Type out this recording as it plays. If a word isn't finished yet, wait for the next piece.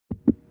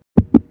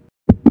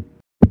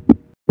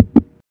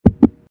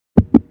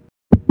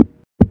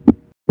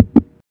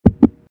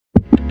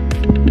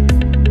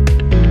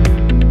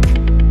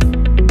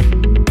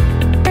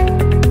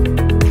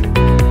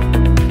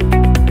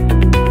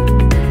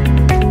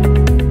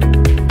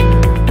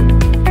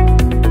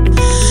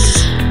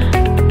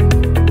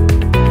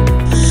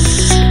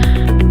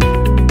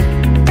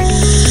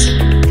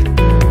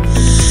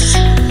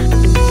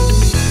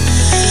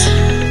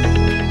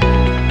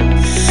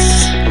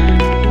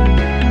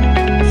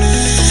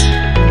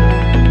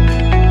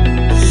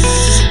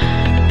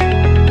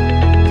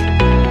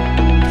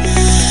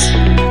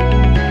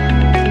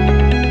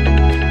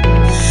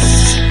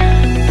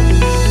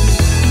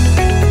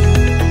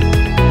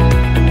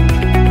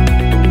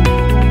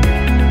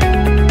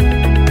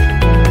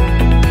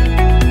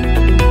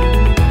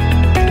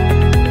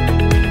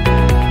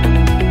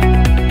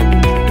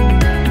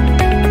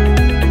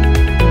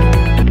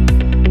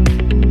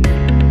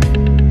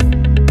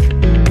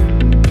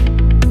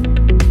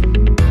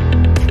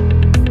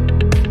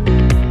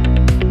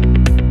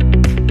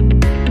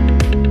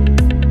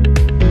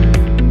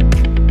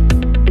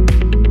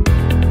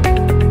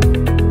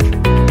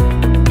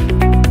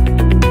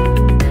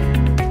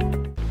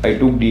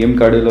took DM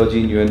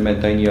Cardiology in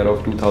UNMICRC in year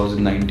of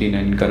 2019,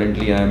 and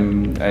currently I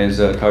am as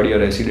a third year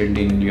resident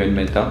in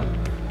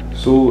UNMICRC.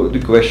 So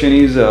the question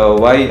is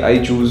why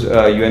I choose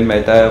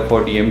UNMICRC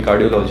for DM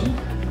Cardiology.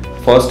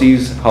 First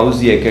is how's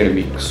the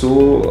academic. So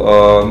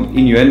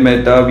in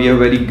UNMICRC we have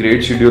very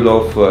great schedule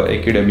of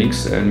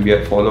academics, and we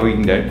are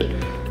following that.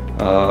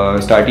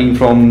 Starting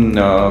from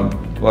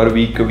per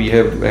week we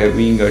have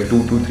having 2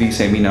 to 3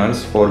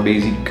 seminars for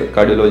basic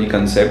cardiology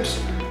concepts.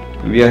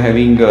 We are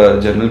having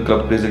journal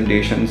club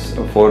presentations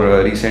for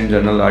recent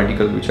journal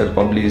articles which are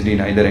published in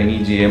either any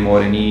JM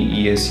or any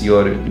ESC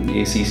or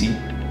ACC.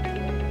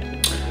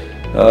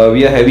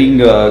 We are having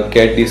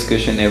CAT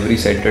discussion every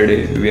Saturday.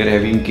 We are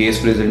having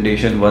case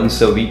presentation once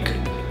a week,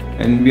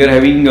 and we are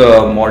having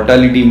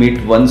mortality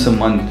meet once a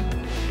month.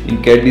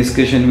 In CAT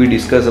discussion we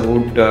discuss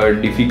about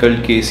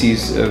difficult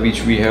cases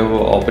which we have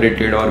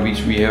operated or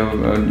which we have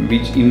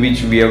in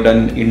which we have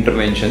done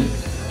intervention.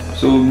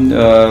 So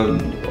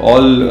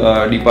all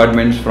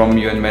departments from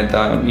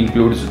UNMICRC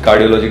includes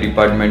cardiology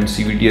department,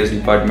 CVTS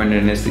department,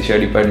 anesthesia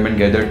department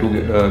gather to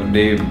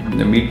they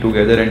meet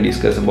together and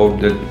discuss about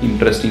the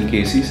interesting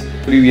cases.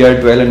 We are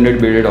 1200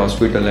 bedded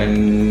hospital,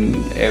 and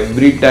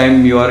every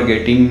time you are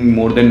getting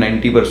more than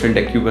 90%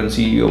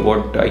 occupancy,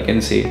 what I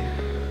can say.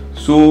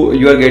 So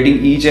you are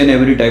getting each and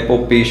every type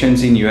of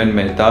patients in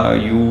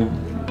UNMICRC. You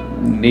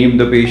name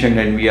the patient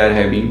and we are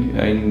having,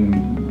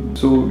 and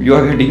so you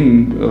are getting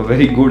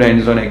very good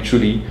hands-on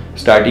actually.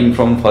 Starting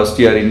from first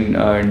year in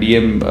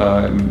DM,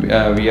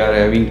 we are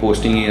having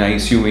posting in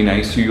ICU. In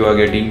ICU you are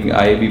getting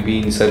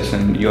IABP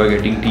insertion, you are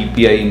getting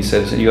TPI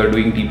insertion, you are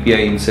doing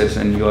TPI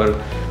insertion, you are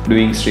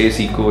doing stress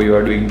echo, you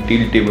are doing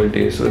tilt table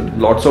test. So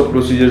lots of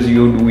procedures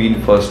you do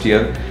in first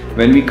year.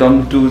 When we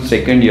come to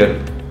second year,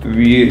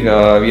 we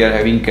are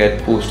having CAT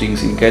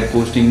postings. In CAT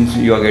postings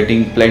you are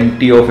getting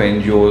plenty of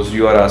angios.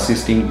 You are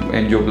assisting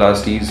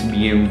angioplasties,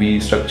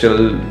 BMV,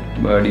 structural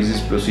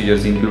disease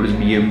procedures includes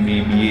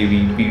BMV,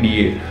 BAV,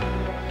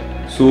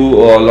 PDA. So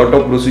a lot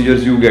of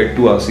procedures you get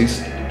to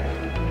assist.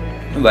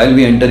 While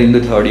we enter in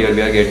the third year,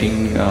 we are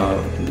getting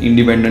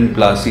independent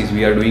plasties.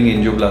 We are doing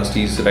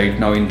angioplasties right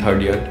now in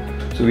third year.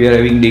 So we are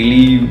having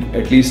daily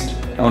at least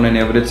on an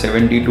average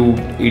 70 to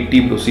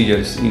 80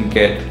 procedures in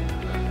CAT.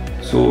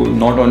 So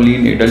not only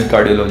in adult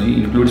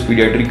cardiology, includes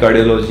pediatric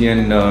cardiology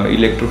and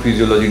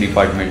electrophysiology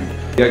department.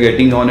 We are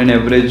getting on an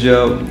average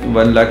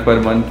 1 lakh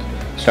per month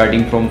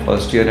starting from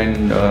first year,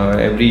 and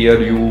every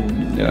year you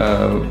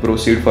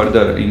proceed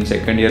further. In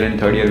second year and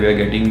third year we are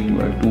getting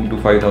 2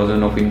 to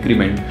 5,000 of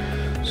increment.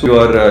 So you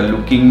are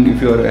looking,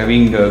 if you are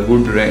having a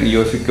good rank, you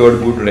have secured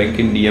good rank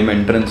in DM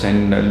entrance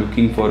and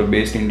looking for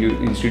best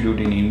institute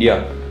in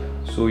India.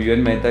 So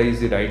UNMICRC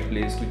is the right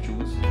place to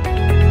choose.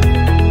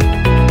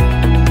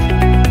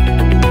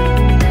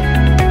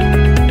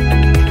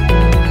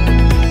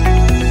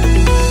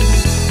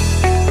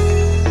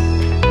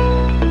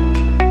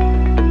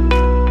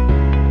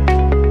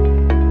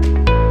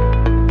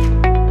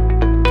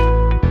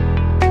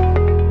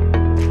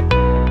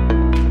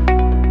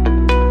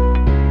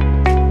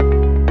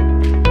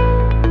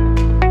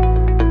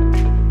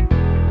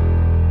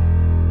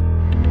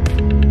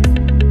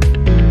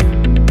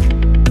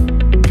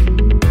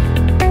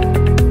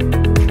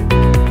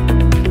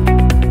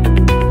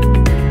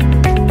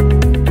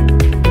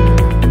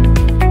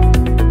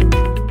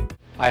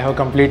 I have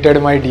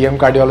completed my DM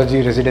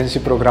Cardiology residency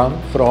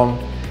program from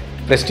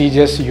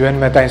prestigious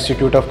UNMICRC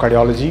Institute of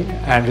Cardiology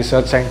and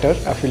Research Center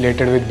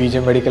affiliated with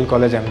BJ Medical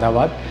College,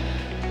 Ahmedabad.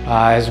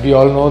 As we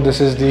all know,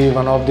 this is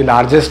one of the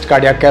largest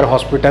cardiac care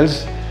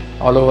hospitals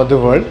all over the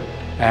world,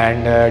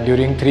 and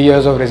during 3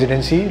 years of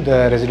residency,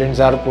 the residents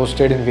are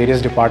posted in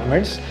various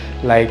departments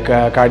like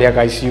cardiac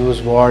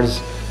ICUs,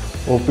 wards,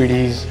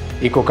 OPDs,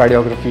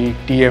 echocardiography,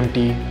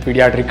 TMT,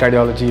 pediatric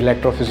cardiology,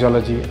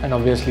 electrophysiology, and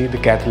obviously the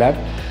cath lab.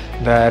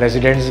 The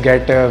residents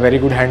get very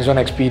good hands-on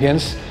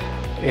experience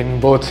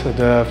in both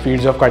the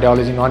fields of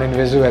cardiology,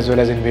 non-invasive as well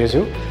as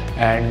invasive,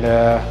 and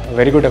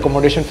very good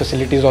accommodation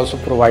facilities also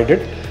provided,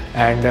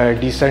 and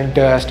decent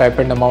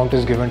stipend amount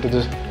is given to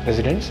the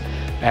residents,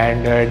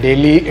 and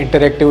daily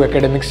interactive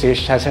academic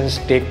sessions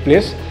take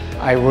place.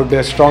 I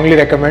would strongly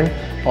recommend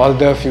all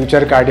the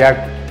future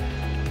cardiac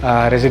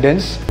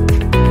residents.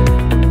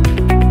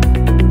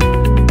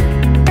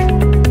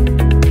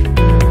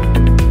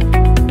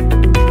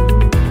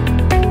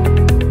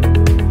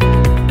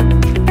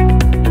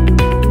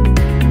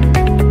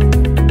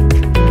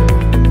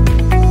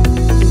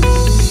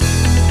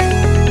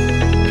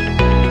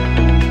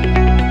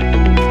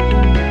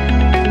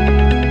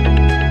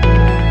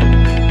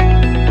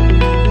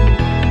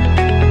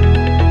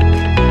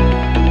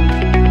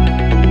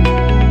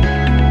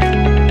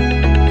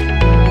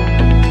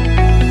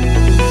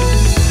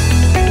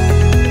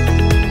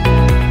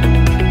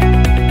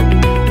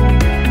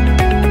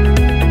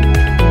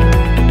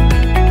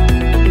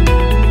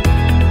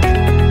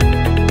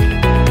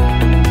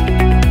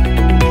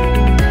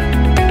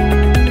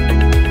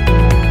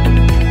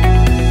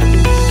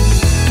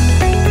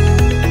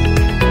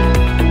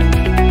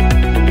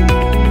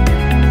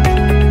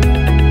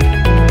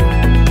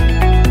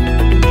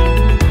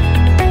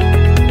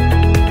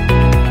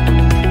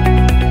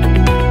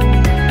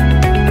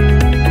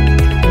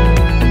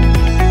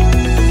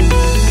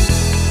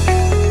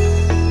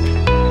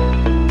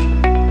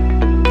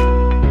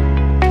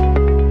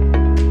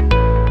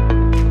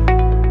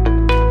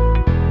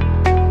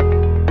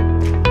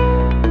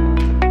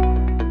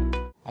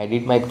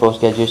 did my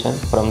post-graduation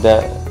from the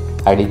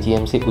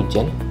IDGMC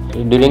Ujjain.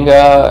 During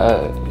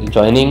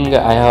joining,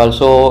 I have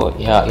also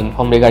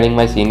informed regarding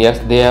my seniors.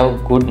 They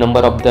have good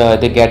number of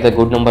they get a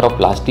good number of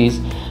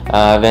plasties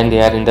when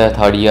they are in the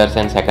third years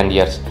and second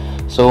years.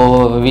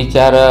 So which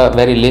are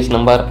very less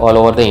number all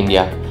over the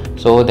India.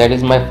 So that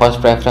is my first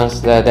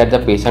preference, that the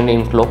patient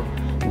inflow,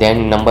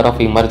 then number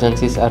of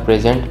emergencies are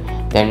present,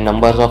 then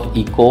numbers of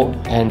echo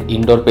and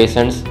indoor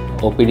patients,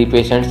 OPD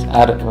patients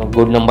are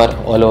good number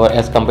all over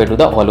as compared to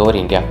the all over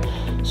India.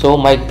 So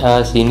my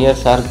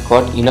seniors are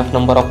got enough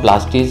number of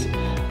plasties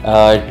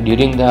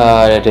during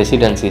the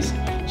residencies.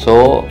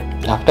 So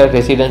after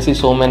residency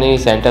so many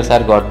centers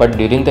are got, but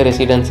during the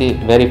residency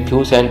very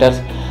few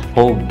centers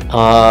who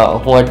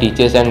are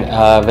teachers and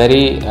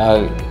very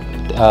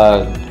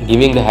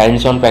giving the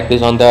hands-on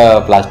practice on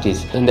the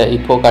plasties. In the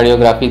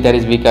echocardiography there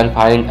is we can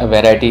find a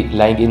variety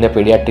like in the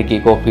pediatric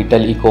echo,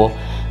 fetal echo,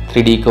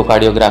 3D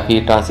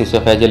echocardiography,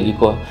 transesophageal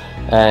echo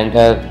and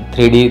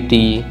 3D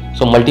TE.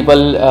 So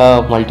multiple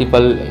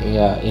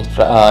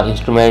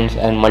instruments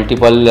and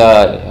multiple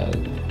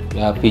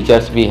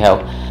features we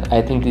have.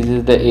 I think this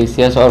is the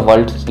Asia's or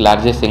world's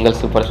largest single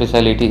super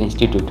specialty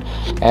institute,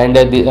 and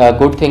the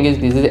good thing is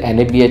this is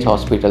NABH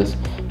hospitals.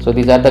 So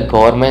these are the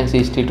government's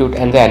institute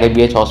and the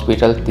NABH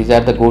hospitals. These are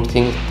the good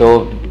things,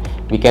 so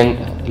we can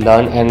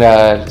learn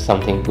and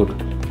something good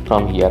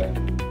from here.